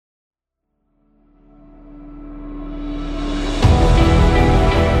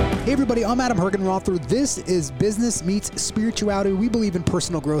everybody. I'm Adam Hergenrother. This is Business Meets Spirituality. We believe in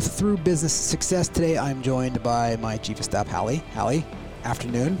personal growth through business success. Today, I'm joined by my Chief of Staff, Hallie. Hallie,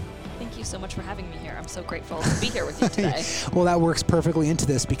 afternoon. Thank you so much for having me here. I'm so grateful to be here with you today. Well, that works perfectly into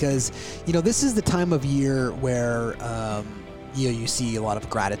this because, this is the time of year where, you see a lot of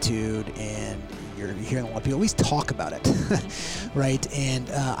gratitude and you're hearing a lot of people at least talk about it, right? And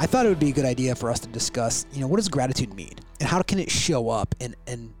I thought it would be a good idea for us to discuss, what does gratitude mean? And how can it show up in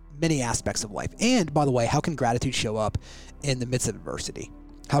many aspects of life? And by the way, how can gratitude show up in the midst of adversity?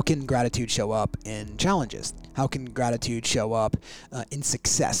 How can gratitude show up in challenges? How can gratitude show up in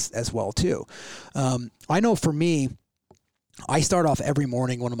success as well too? I know for me, I start off every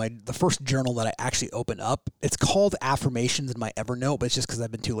morning, the first journal that I actually open up, it's called Affirmations in my Evernote, but it's just because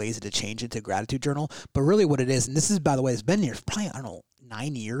I've been too lazy to change it to Gratitude Journal. But really what it is, and this is, by the way, it's been here probably,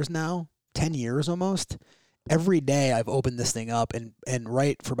 9 years now, 10 years almost. Every day I've opened this thing up and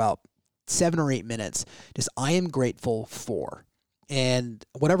write for about 7 or 8 minutes, just I am grateful for, and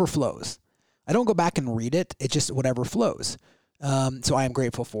whatever flows. I don't go back and read it. It's just whatever flows. So I am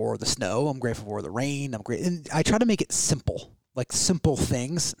grateful for the snow. I'm grateful for the rain. And I try to make it simple, like simple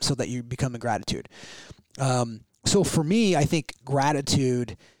things so that you become a gratitude. So for me, I think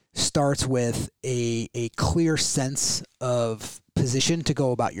gratitude starts with a clear sense of position to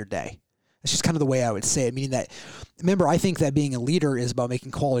go about your day. That's just kind of the way I would say it, meaning that, remember, I think that being a leader is about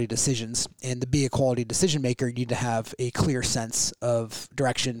making quality decisions, and to be a quality decision maker, you need to have a clear sense of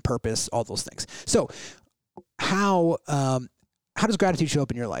direction, purpose, all those things. So how does gratitude show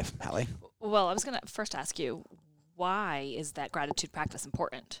up in your life, Hallie? Well, I was going to first ask you, why is that gratitude practice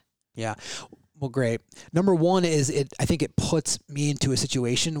important? Yeah. Well, great. Number one is I think it puts me into a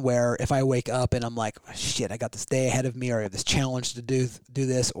situation where if I wake up and I'm like, shit, I got this day ahead of me, or I have this challenge to do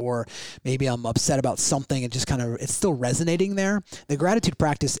this, or maybe I'm upset about something and just kind of, it's still resonating there. The gratitude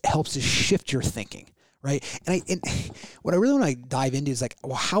practice helps to shift your thinking. Right. And what I really want to dive into is like,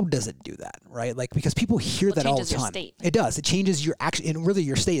 well, how does it do that? Right. Like, because people hear that all the time. It does. It changes your action, and really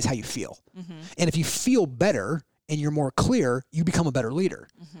your state is how you feel. Mm-hmm. And if you feel better and you're more clear, you become a better leader.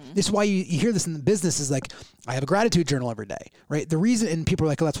 Mm-hmm. This is why you hear this in the business is like, I have a gratitude journal every day, right? The reason, and people are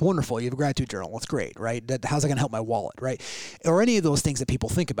like, oh, that's wonderful. You have a gratitude journal. That's great, right? How's that going to help my wallet, right? Or any of those things that people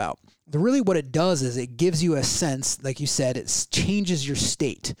think about. Really what it does is it gives you a sense, like you said, it changes your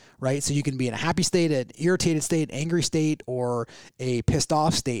state, right? So you can be in a happy state, an irritated state, angry state, or a pissed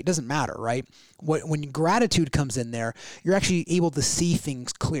off state. It doesn't matter, right? When gratitude comes in there, you're actually able to see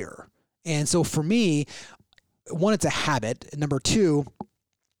things clearer. And so for me, one, it's a habit. Number two,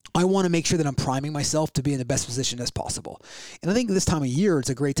 I want to make sure that I'm priming myself to be in the best position as possible. And I think this time of year, it's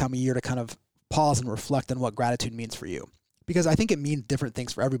a great time of year to kind of pause and reflect on what gratitude means for you. Because I think it means different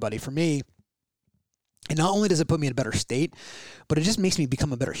things for everybody. For me, and not only does it put me in a better state, but it just makes me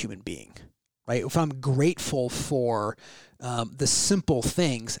become a better human being, right? If I'm grateful for the simple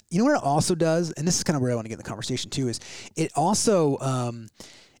things, you know what it also does, and this is kind of where I want to get in the conversation too, is it also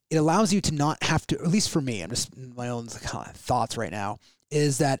it allows you to not have to, at least for me, I'm just my own thoughts right now,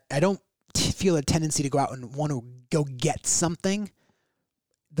 is that I don't feel a tendency to go out and want to go get something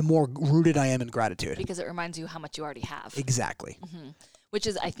the more rooted I am in gratitude. Because it reminds you how much you already have. Exactly. Mm-hmm. Which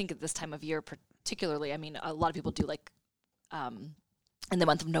is, I think at this time of year particularly, I mean, a lot of people do like, in the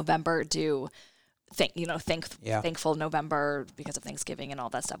month of November, thankful November because of Thanksgiving and all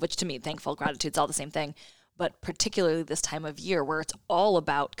that stuff, which to me, thankful, gratitude's all the same thing. But particularly this time of year where it's all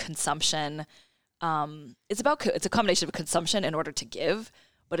about consumption, it's a combination of consumption in order to give,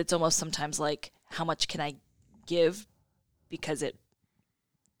 but it's almost sometimes like, how much can I give because it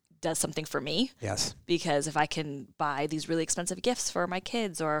does something for me. Yes. Because if I can buy these really expensive gifts for my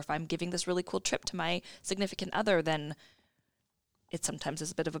kids, or if I'm giving this really cool trip to my significant other, then it sometimes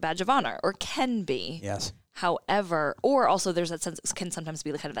is a bit of a badge of honor, or can be. Yes. However, or also there's that sense, can sometimes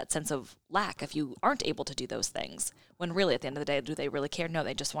be kind of that sense of lack if you aren't able to do those things. When really at the end of the day, do they really care? No,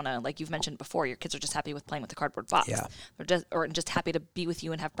 they just want to, like you've mentioned before, your kids are just happy with playing with the cardboard box. Yeah. They're just happy to be with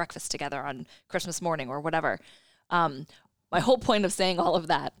you and have breakfast together on Christmas morning or whatever. My whole point of saying all of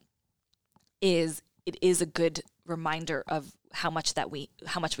that is it is a good reminder of how much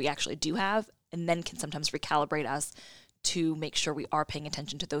we actually do have, and then can sometimes recalibrate us to make sure we are paying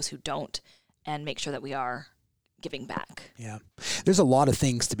attention to those who don't, and make sure that we are giving back. Yeah. There's a lot of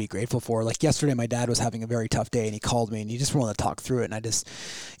things to be grateful for. Like yesterday, my dad was having a very tough day and he called me and he just wanted to talk through it. And I just,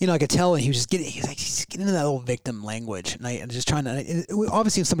 I could tell, and he's getting into that old victim language. And I'm just trying to,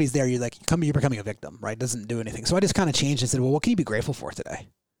 obviously if somebody's there, you're becoming a victim, right? Doesn't do anything. So I just kind of changed and said, well, what can you be grateful for today?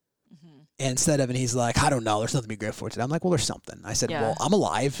 And he's like, I don't know, there's nothing to be grateful for today. I'm like, well, there's something. I said, Yeah. well, I'm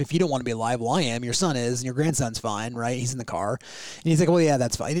alive. If you don't want to be alive, well, I am. Your son is, and your grandson's fine, right? He's in the car. And he's like, well, yeah,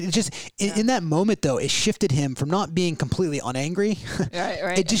 that's fine. It just, in that moment, though, it shifted him from not being completely unangry.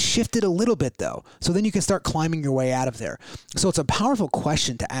 Right. It just shifted a little bit, though. So then you can start climbing your way out of there. So it's a powerful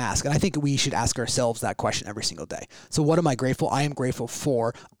question to ask. And I think we should ask ourselves that question every single day. So what am I grateful? I am grateful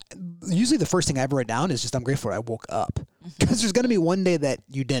for. Usually the first thing I ever write down is just I'm grateful I woke up. Because there's going to be one day that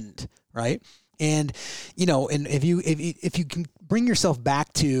you didn't, right? And, and if you can bring yourself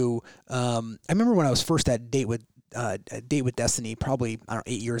back to, I remember when I was first at Date with Destiny, probably, 8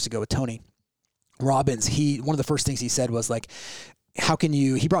 years ago with Tony Robbins, one of the first things he said was like,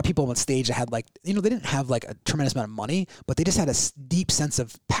 he brought people on stage that had they didn't have like a tremendous amount of money, but they just had a deep sense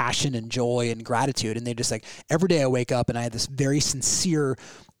of passion and joy and gratitude. And they just like, every day I wake up and I had this very sincere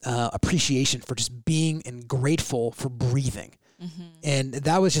appreciation for just being and grateful for breathing. Mm-hmm. And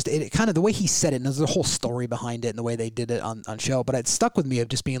that was just it, kind of the way he said it. And there's a whole story behind it and the way they did it on show. But it stuck with me of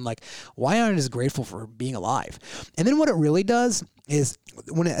just being like, why aren't I just grateful for being alive? And then what it really does is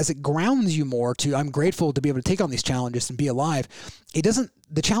as it grounds you more to, I'm grateful to be able to take on these challenges and be alive.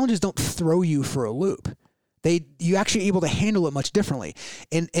 The challenges don't throw you for a loop. You actually able to handle it much differently.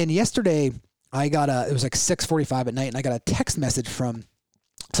 And yesterday I got it was like 6:45 at night, and I got a text message from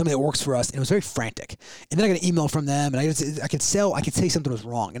somebody that works for us, and it was very frantic. And then I got an email from them, and I could say something was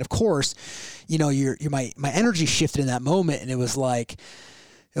wrong. And of course, my energy shifted in that moment, and it was like,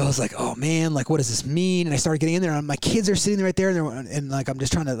 oh man, like what does this mean? And I started getting in there, and my kids are sitting right there, and like I'm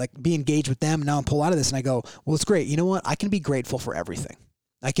just trying to like be engaged with them. And now I'm pulled out of this, and I go, well, it's great. You know what? I can be grateful for everything.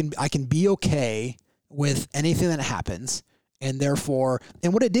 I can be okay with anything that happens, and therefore,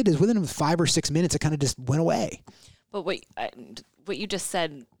 and what it did is within 5 or 6 minutes, it kind of just went away. But what you just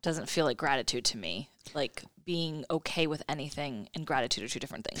said doesn't feel like gratitude to me. Like being okay with anything and gratitude are two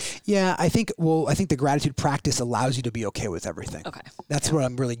different things. Yeah, I think the gratitude practice allows you to be okay with everything. Okay. That's what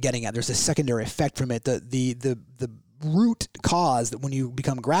I'm really getting at. There's a secondary effect from it. The root cause that when you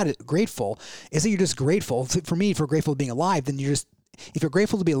become grateful is that you're just grateful. For me, if you're grateful to being alive, then if you're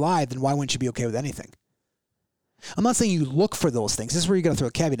grateful to be alive, then why wouldn't you be okay with anything? I'm not saying you look for those things. This is where you got to throw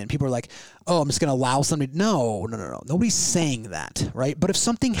a caveat in. People are like, oh, I'm just going to allow somebody. No. Nobody's saying that, right? But if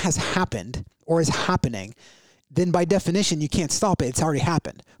something has happened or is happening, then by definition, you can't stop it. It's already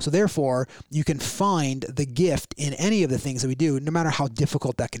happened. So therefore, you can find the gift in any of the things that we do, no matter how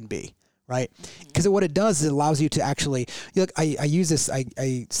difficult that can be, right? Because what it does is it allows you to actually, I use this,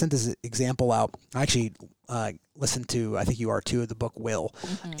 I sent this example out. I actually listened to, I think you are too, the book Will.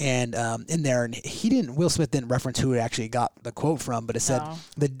 Mm-hmm. And in there, and Will Smith didn't reference who it actually got the quote from, but it said,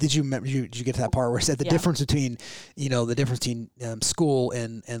 did you get to that part where it said the difference between, school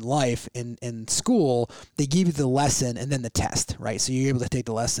and life? In school, they give you the lesson and then the test, right? So you're able to take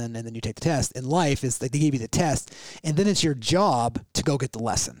the lesson and then you take the test. In life, is like they give you the test and then it's your job to go get the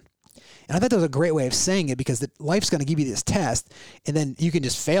lesson. And I thought that was a great way of saying it, because life's going to give you this test and then you can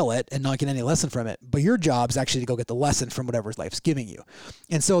just fail it and not get any lesson from it. But your job is actually to go get the lesson from whatever life's giving you.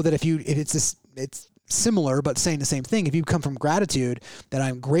 And so that if it's similar, but saying the same thing, if you come from gratitude that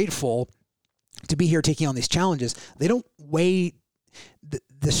I'm grateful to be here taking on these challenges, they don't weigh,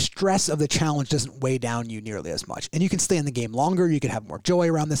 the stress of the challenge doesn't weigh down you nearly as much. And you can stay in the game longer. You can have more joy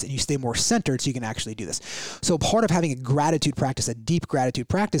around this, and you stay more centered so you can actually do this. So part of having a gratitude practice, a deep gratitude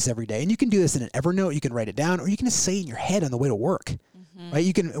practice every day, and you can do this in an Evernote, you can write it down, or you can just say it in your head on the way to work. Mm-hmm. Right?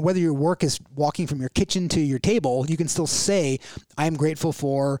 You can, whether your work is walking from your kitchen to your table, you can still say, I am grateful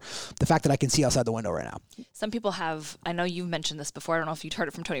for the fact that I can see outside the window right now. Some people have, I know you've mentioned this before, I don't know if you'd heard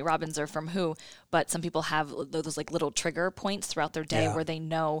it from Tony Robbins or from who, but some people have those like little trigger points throughout their day where they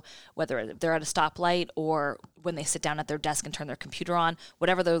know whether they're at a stoplight or when they sit down at their desk and turn their computer on,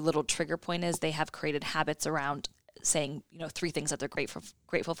 whatever their little trigger point is, they have created habits around saying, 3 things that they're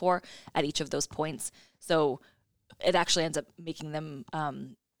grateful for at each of those points. So it actually ends up making them,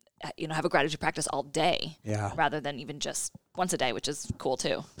 have a gratitude practice all day rather than even just once a day, which is cool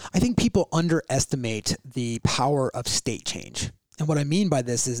too. I think people underestimate the power of state change. And what I mean by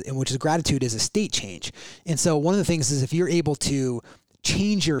this is, which is gratitude is a state change. And so one of the things is if you're able to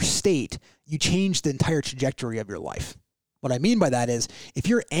change your state, you change the entire trajectory of your life. What I mean by that is if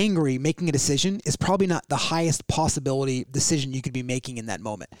you're angry, making a decision is probably not the highest possibility decision you could be making in that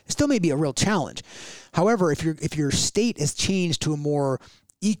moment. It still may be a real challenge. However, if your state is changed to a more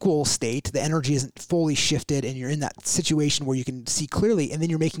equal state, the energy isn't fully shifted and you're in that situation where you can see clearly and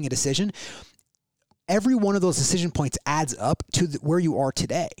then you're making a decision, every one of those decision points adds up to where you are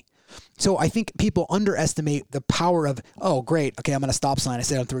today. So I think people underestimate the power of, oh, great, okay, I'm on a stop sign. I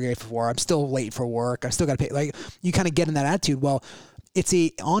said I'm 3 grateful for. I'm still late for work. I still got to pay. Like, you kind of get in that attitude. Well, it's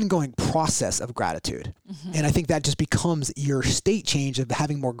a ongoing process of gratitude. And I think that just becomes your state change of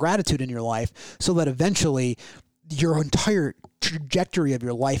having more gratitude in your life, so that eventually your entire trajectory of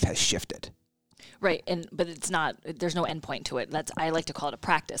your life has shifted. Right. But it's not, there's no end point to it. I like to call it a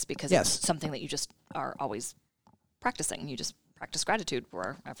practice, because Yes. it's something that you just are always practicing. You just practice gratitude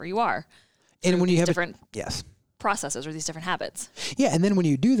wherever you are. And when you have different yes. processes or these different habits. Yeah, and then when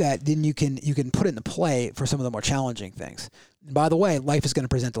you do that, then you can put it into play for some of the more challenging things. And by the way, life is going to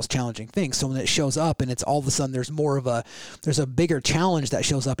present those challenging things. So when it shows up and it's all of a sudden there's a bigger challenge that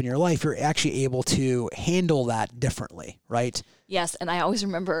shows up in your life, you're actually able to handle that differently, right? Yes, and I always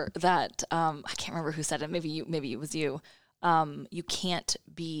remember that I can't remember who said it. Maybe it was you. You can't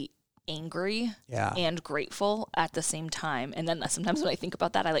be angry and grateful at the same time. And then sometimes when I think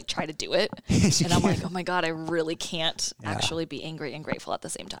about that, I try to do it, and I'm like, oh my God, I really can't actually be angry and grateful at the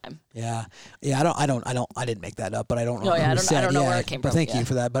same time. Yeah. I didn't make that up, but I don't know. No, I don't know where it came but from. Thank you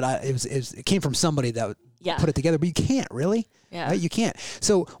for that. But it came from somebody that put it together, but you can't really. Yeah. Right? You can't.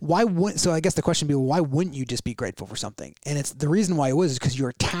 So I guess the question would be, well, why wouldn't you just be grateful for something? And it's the reason why it was is because you're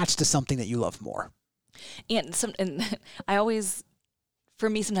attached to something that you love more. And I always, for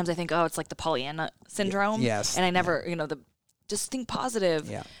me, sometimes I think, oh, it's like the Pollyanna syndrome. Yes. And I never, just think positive.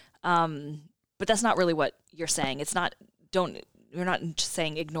 Yeah. But that's not really what you're saying. It's not, you're not just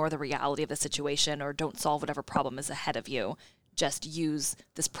saying ignore the reality of the situation or don't solve whatever problem is ahead of you. Just use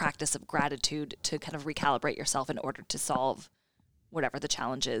this practice of gratitude to kind of recalibrate yourself in order to solve whatever the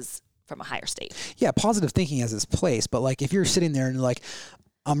challenge is from a higher state. Yeah. Positive thinking has its place, but if you're sitting there and you're like,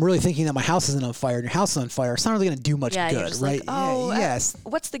 I'm really thinking that my house isn't on fire and your house is on fire, it's not really going to do much good, right? Like, oh, yes.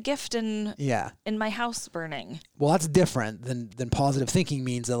 What's the gift in my house burning? Well, that's different than positive thinking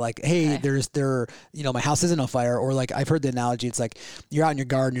means that hey, my house isn't on fire, or I've heard the analogy. It's like you're out in your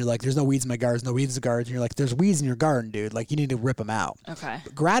garden, you're like, there's no weeds in my garden, there's no weeds in the garden. And you're like, there's weeds in your garden, dude. You need to rip them out. Okay.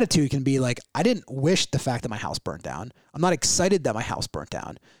 But gratitude can be I didn't wish the fact that my house burnt down. I'm not excited that my house burnt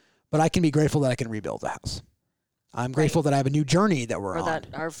down, but I can be grateful that I can rebuild the house. I'm grateful that I have a new journey that we're on.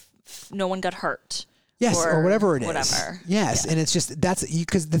 Or that no one got hurt. Yes, or whatever it is. Whatever. Yes, and it's just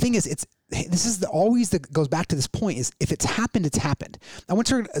because the thing is, always that goes back to this point is if it's happened, it's happened.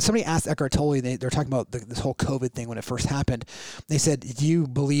 Somebody asked Eckhart Tolle, they're talking about this whole COVID thing when it first happened. They said, "Do you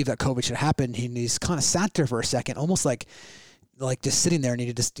believe that COVID should happen?" And he's kind of sat there for a second, almost like just sitting there, and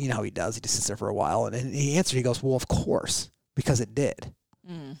he just how he does, he just sits there for a while, and he answered. He goes, "Well, of course, because it did."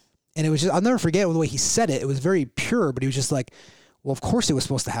 Mm. And it was just, I'll never forget the way he said it. It was very pure, but he was just like, well, of course it was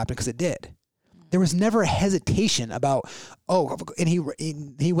supposed to happen because it did. There was never a hesitation about, and he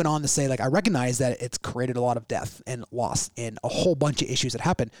went on to say, I recognize that it's created a lot of death and loss and a whole bunch of issues that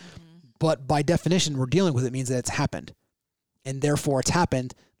happened. Mm-hmm. But by definition, we're dealing with it means that it's happened. And therefore it's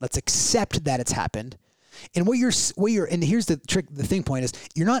happened. Let's accept that it's happened. And and here's the trick, the thing point is,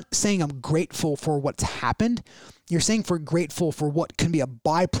 you're not saying I'm grateful for what's happened. You're saying grateful for what can be a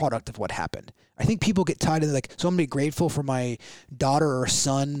byproduct of what happened. I think people get tied into so I'm going to be grateful for my daughter or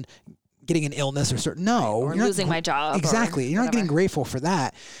son getting an illness or certain, no. Or losing my job. Exactly. You're not getting grateful for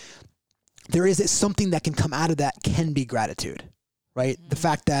that. There is something that can come out of that can be gratitude, right? Mm-hmm. The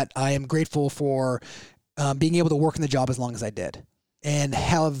fact that I am grateful for being able to work in the job as long as I did. And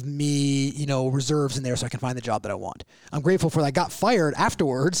have me, reserves in there so I can find the job that I want. I'm grateful for that I got fired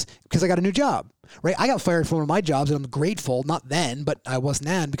afterwards because I got a new job, right? I got fired from one of my jobs and I'm grateful, not then, but I was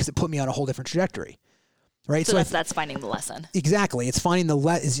then because it put me on a whole different trajectory, right? So that's finding the lesson. Exactly. It's finding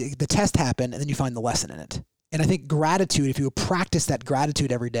the test happened and then you find the lesson in it. And I think gratitude, if you practice that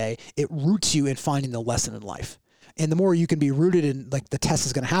gratitude every day, it roots you in finding the lesson in life. And the more you can be rooted in the test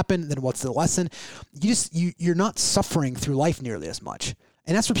is going to happen, then what's the lesson? You're not suffering through life nearly as much.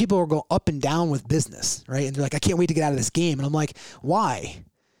 And that's where people are going up and down with business, right? And they're like, I can't wait to get out of this game. And I'm like, why?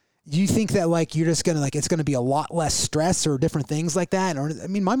 Do you think that you're just going to it's going to be a lot less stress or different things like that? Or,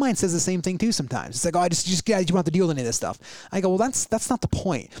 my mind says the same thing too sometimes. It's like, I just you don't have to deal with any of this stuff. I go, well, that's not the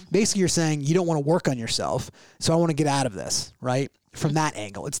point. Basically, you're saying you don't want to work on yourself. So I want to get out of this, right? From that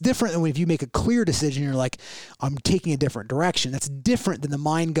angle. It's different than if you make a clear decision, you're like, I'm taking a different direction. That's different than the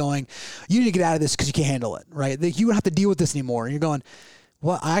mind going, you need to get out of this because you can't handle it, right? You don't have to deal with this anymore. And you're going,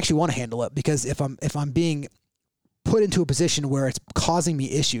 well, I actually want to handle it because if I'm being put into a position where it's causing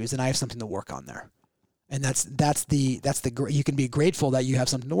me issues, then I have something to work on there. And you can be grateful that you have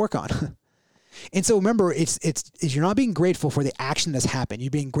something to work on. And so remember, it's you're not being grateful for the action that's happened.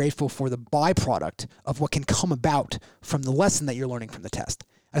 You're being grateful for the byproduct of what can come about from the lesson that you're learning from the test.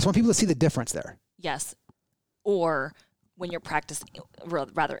 I just want people to see the difference there. Yes. Or when you're practicing,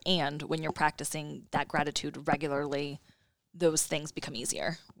 when you're practicing that gratitude regularly, those things become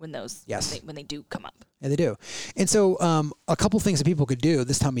easier when those Yes. when they do come up. Yeah, they do. And so a couple things that people could do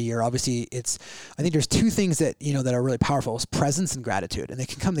this time of year, obviously I think there's two things that, that are really powerful is presence and gratitude. And they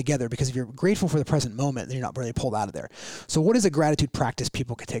can come together because if you're grateful for the present moment, then you're not really pulled out of there. So what is a gratitude practice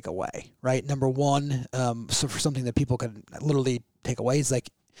people could take away, right? Number one, so for something that people can literally take away is like,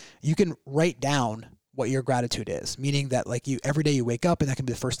 you can write down what your gratitude is, meaning that like every day you wake up and that can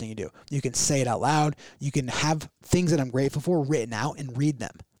be the first thing you do. You can say it out loud. You can have things that I'm grateful for written out and read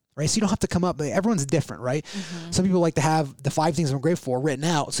them. Right. So you don't have to come up. Everyone's different, right? Mm-hmm. Some people like to have the 5 things I'm grateful for written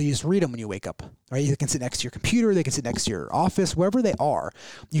out. So you just read them when you wake up, right? You can sit next to your computer. They can sit next to your office, wherever they are.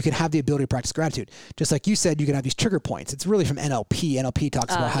 You can have the ability to practice gratitude. Just like you said, you can have these trigger points. It's really from NLP. NLP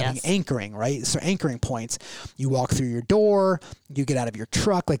talks about having anchoring, right? So anchoring points, you walk through your door, you get out of your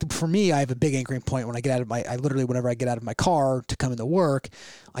truck. Like for me, I have a big anchoring point when I get out of whenever I get out of my car to come into work,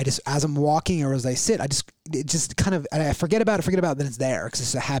 as I'm walking or as I sit, I forget about it, then it's there because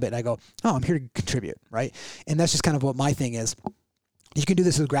it's a habit. And I go, oh, I'm here to contribute, right? And that's just kind of what my thing is. You can do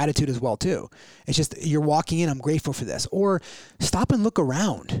this with gratitude as well, too. It's just you're walking in, I'm grateful for this. Or stop and look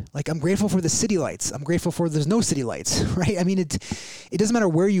around. Like, I'm grateful for the city lights. I'm grateful for there's no city lights, right? I mean, it doesn't matter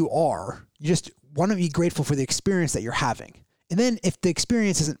where you are. You just want to be grateful for the experience that you're having. And then if the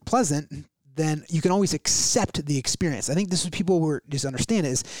experience isn't pleasant, then you can always accept the experience. I think this is what people just understand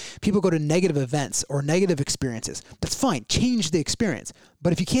is people go to negative events or negative experiences. That's fine. Change the experience.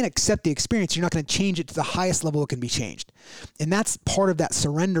 But if you can't accept the experience, you're not going to change it to the highest level it can be changed. And that's part of that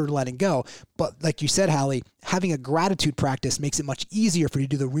surrender, letting go. But like you said, Hallie, having a gratitude practice makes it much easier for you to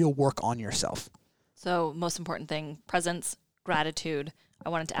do the real work on yourself. So most important thing, presence, gratitude. I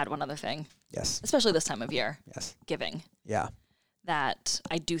wanted to add one other thing. Yes. Especially this time of year. Yes. Giving. Yeah. That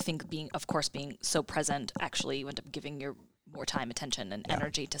I do think being so present, actually you end up giving your more time, attention, and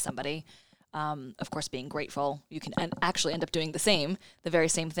energy to somebody. Of course, being grateful, you can actually end up doing the very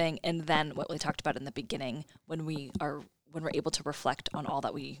same thing. And then what we talked about in the beginning, when we're able to reflect on all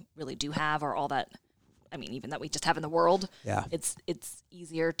that we really do have, or all that, even that we just have in the world. Yeah. It's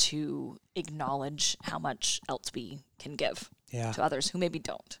easier to acknowledge how much else we can give to others who maybe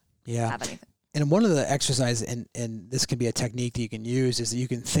don't have anything. And one of the exercises, and this can be a technique that you can use, is that you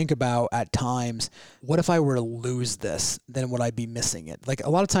can think about at times, what if I were to lose this? Then would I be missing it? Like a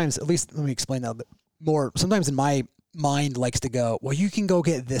lot of times, at least let me explain that a bit more. Sometimes in my mind likes to go, well, you can go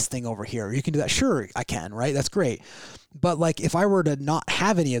get this thing over here. Or you can do that. Sure, I can, right? That's great. But like if I were to not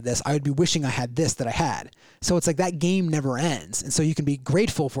have any of this, I would be wishing I had this that I had. So it's like that game never ends. And so you can be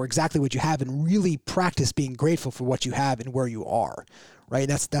grateful for exactly what you have and really practice being grateful for what you have and where you are. Right.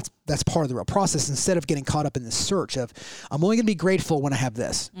 That's part of the real process instead of getting caught up in the search of I'm only going to be grateful when I have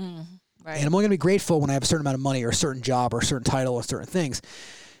this. Right. And I'm only going to be grateful when I have a certain amount of money or a certain job or a certain title or certain things.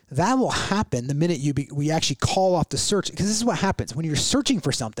 That will happen the minute we actually call off the search, because this is what happens. When you're searching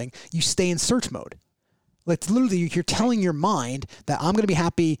for something, you stay in search mode. Like literally you're telling your mind that I'm going to be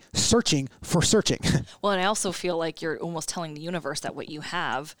happy searching for searching. Well, and I also feel like you're almost telling the universe that what you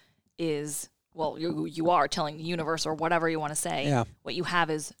have is... Well, you are telling the universe or whatever you want to say, what you have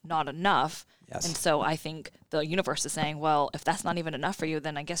is not enough. Yes. And so I think the universe is saying, well, if that's not even enough for you,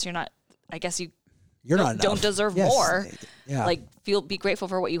 then I guess you're not don't deserve more. Yeah. Like be grateful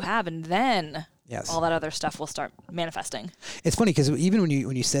for what you have. And then all that other stuff will start manifesting. It's funny because even when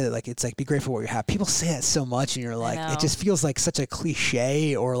you say that, like, it's like, be grateful for what you have, people say that so much and you're like, it just feels like such a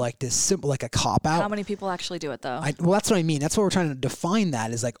cliche or like this simple, like a cop out. How many people actually do it though? Well, that's what I mean. That's what we're trying to define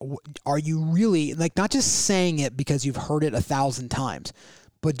that is like, are you really like not just saying it because you've heard it 1,000 times,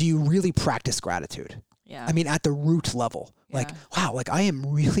 but do you really practice gratitude? Yeah. I mean, at the root level, like, wow, like I am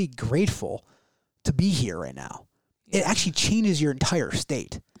really grateful to be here right now. It actually changes your entire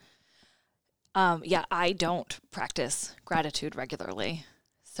state. I don't practice gratitude regularly,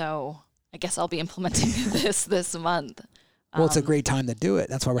 so I guess I'll be implementing this month. Well, it's a great time to do it.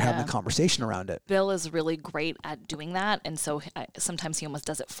 That's why we're having a conversation around it. Bill is really great at doing that, and so sometimes he almost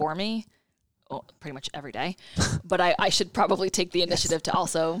does it for me, pretty much every day. But I should probably take the initiative to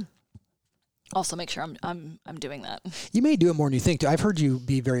also make sure I'm doing that. You may do it more than you think. I've heard you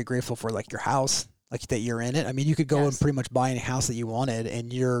be very grateful for like your house, like that you're in it. I mean, you could go and pretty much buy any house that you wanted,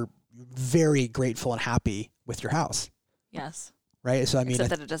 and you're very grateful and happy with your house. Yes. Right? So I mean, except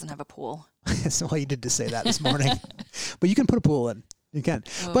that it doesn't have a pool. So you did to say that this morning. But you can put a pool in. You can.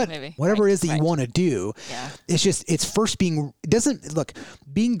 But maybe. Whatever it is that you want to do, it's first being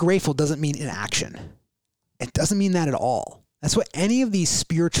grateful doesn't mean inaction. It doesn't mean that at all. That's what any of these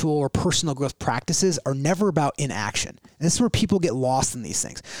spiritual or personal growth practices are never about inaction. And this is where people get lost in these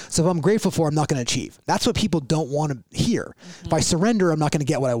things. So if I'm grateful for, I'm not going to achieve. That's what people don't want to hear. Mm-hmm. If I surrender, I'm not going to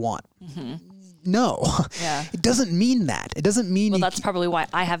get what I want. Mm-hmm. no. Yeah. It doesn't mean that. It doesn't mean. Well, that's probably why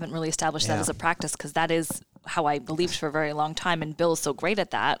I haven't really established that Yeah. as a practice, because that is how I believed for a very long time. And Bill's so great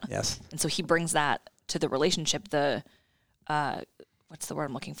at that. Yes. And so he brings that to the relationship, the, what's the word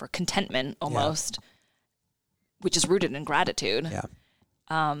I'm looking for? Contentment almost, which is rooted in gratitude. Yeah.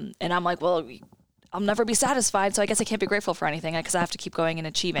 And I'm like, well, I'll never be satisfied, so I guess I can't be grateful for anything because I have to keep going and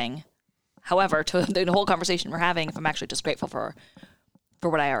achieving. However, to the whole conversation we're having, if I'm actually just grateful for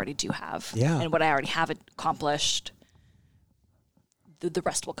what I already do have and what I already have accomplished, the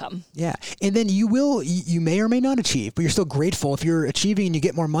rest will come. Yeah. And then you may or may not achieve, but you're still grateful. If you're achieving and you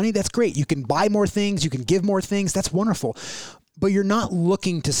get more money, that's great. You can buy more things, you can give more things. That's wonderful. But you're not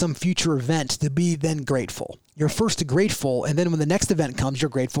looking to some future event to be then grateful. You're first grateful, and then when the next event comes, you're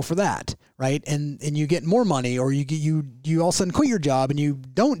grateful for that, right? And you get more money, or you all of a sudden quit your job and you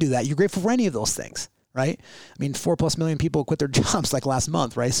don't do that. You're grateful for any of those things, right? I mean, 4+ million people quit their jobs like last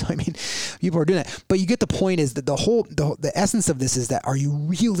month, right? So I mean, people are doing that. But you get the point is that the essence of this is that, are you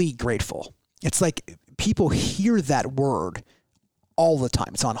really grateful? It's like people hear that word all the time.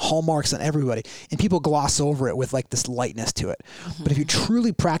 It's on Hallmarks on everybody, and people gloss over it with like this lightness to it. Mm-hmm. But if you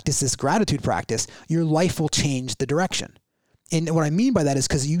truly practice this gratitude practice, your life will change the direction. And what I mean by that is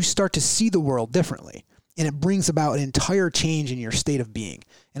because you start to see the world differently, and it brings about an entire change in your state of being.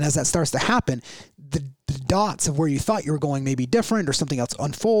 And as that starts to happen, the dots of where you thought you were going may be different, or something else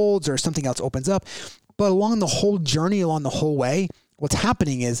unfolds, or something else opens up. But along the whole journey, along the whole way, what's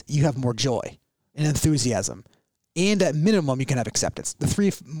happening is you have more joy and enthusiasm. And at minimum, you can have acceptance. The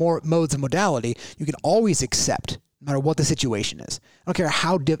three more modes of modality, you can always accept, no matter what the situation is. I don't care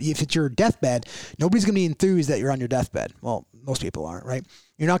how, if it's your deathbed, nobody's going to be enthused that you're on your deathbed. Well, most people aren't, right?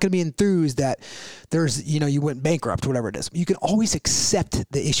 You're not going to be enthused that there's, you went bankrupt, whatever it is. You can always accept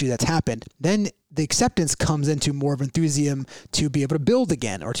the issue that's happened. Then the acceptance comes into more of enthusiasm to be able to build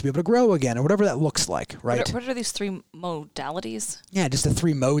again, or to be able to grow again, or whatever that looks like, right? What are these three modalities? Yeah, just the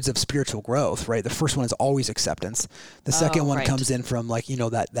three modes of spiritual growth, right? The first one is always acceptance. The second one comes in from like,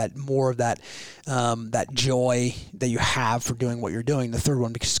 that more of that joy that you have for doing what you're doing. The third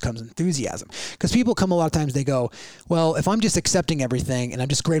one just comes enthusiasm. Because people come a lot of times, they go, well, if I'm just accepting everything and I'm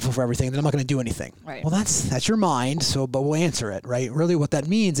just grateful for everything, then I'm not going to do anything. Right. Well, that's your mind. But we'll answer it, right? Really what that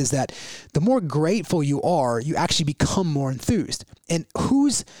means is that the more grateful you are, you actually become more enthused. And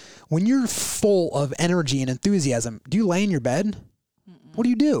when you're full of energy and enthusiasm, do you lay in your bed? Mm-mm. What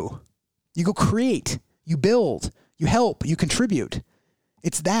do? You go create, you build, you help, you contribute.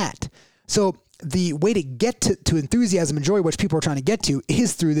 It's that. So the way to get to enthusiasm and joy, which people are trying to get to,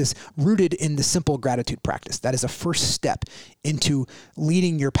 is through this rooted in the simple gratitude practice. That is a first step into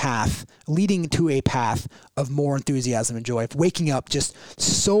leading to a path of more enthusiasm and joy, of waking up just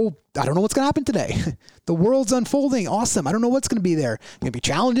so, I don't know what's going to happen today. The world's unfolding. Awesome. I don't know what's going to be there. Going to be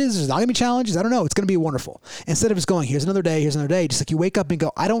challenges. There's not going to be challenges. I don't know. It's going to be wonderful. Instead of just going, here's another day, just like you wake up and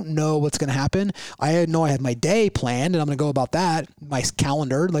go, I don't know what's going to happen. I know I have my day planned and I'm going to go about that. My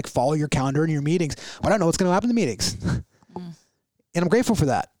calendar, like follow your calendar and your meetings. I don't know what's going to happen in the meetings. And I'm grateful for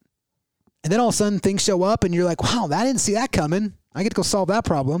that. And then all of a sudden things show up and you're like, wow, I didn't see that coming. I get to go solve that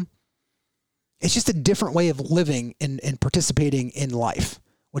problem. It's just a different way of living and participating in life,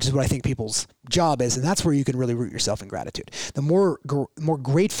 which is what I think people's job is. And that's where you can really root yourself in gratitude. The more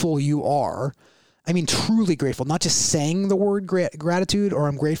grateful you are, I mean, truly grateful, not just saying the word gratitude or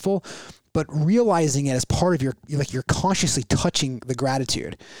I'm grateful, but realizing it as part of you're consciously touching the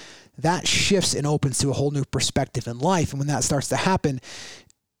gratitude. That shifts and opens to a whole new perspective in life. And when that starts to happen,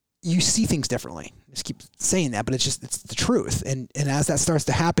 you see things differently. I just keep saying that, but it's the truth. And as that starts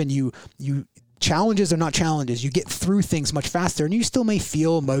to happen, you challenges are not challenges. You get through things much faster, and you still may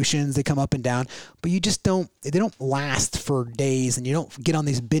feel emotions. They come up and down, but you just they don't last for days, and you don't get on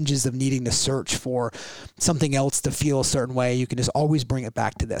these binges of needing to search for something else to feel a certain way. You can just always bring it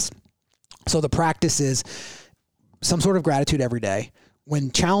back to this. So the practice is some sort of gratitude every day.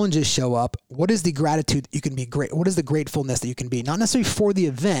 When challenges show up, what is the gratitude you can be great? What is the gratefulness that you can be? Not necessarily for the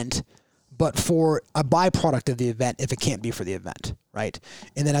event, but for a byproduct of the event if it can't be for the event, right?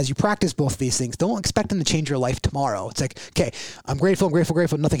 And then as you practice both of these things, don't expect them to change your life tomorrow. It's like, okay, I'm grateful,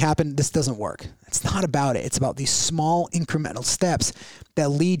 nothing happened, this doesn't work. It's not about it. It's about these small incremental steps that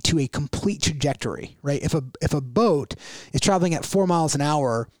lead to a complete trajectory, right? If a boat is traveling at 4 miles an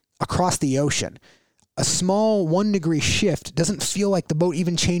hour across the ocean, a small 1 degree shift doesn't feel like the boat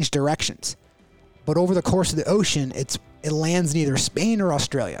even changed directions. But over the course of the ocean, it lands in either Spain or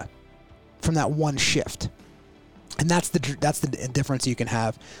Australia from that one shift. And that's the difference you can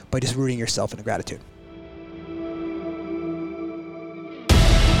have by just rooting yourself in gratitude.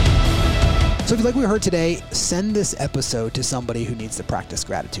 So if you like what we heard today, send this episode to somebody who needs to practice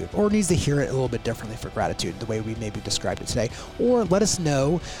gratitude or needs to hear it a little bit differently for gratitude, the way we maybe described it today. Or let us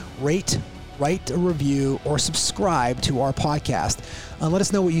know, write a review, or subscribe to our podcast. Let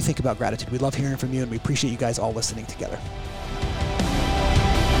us know what you think about gratitude. We love hearing from you, and we appreciate you guys all listening together.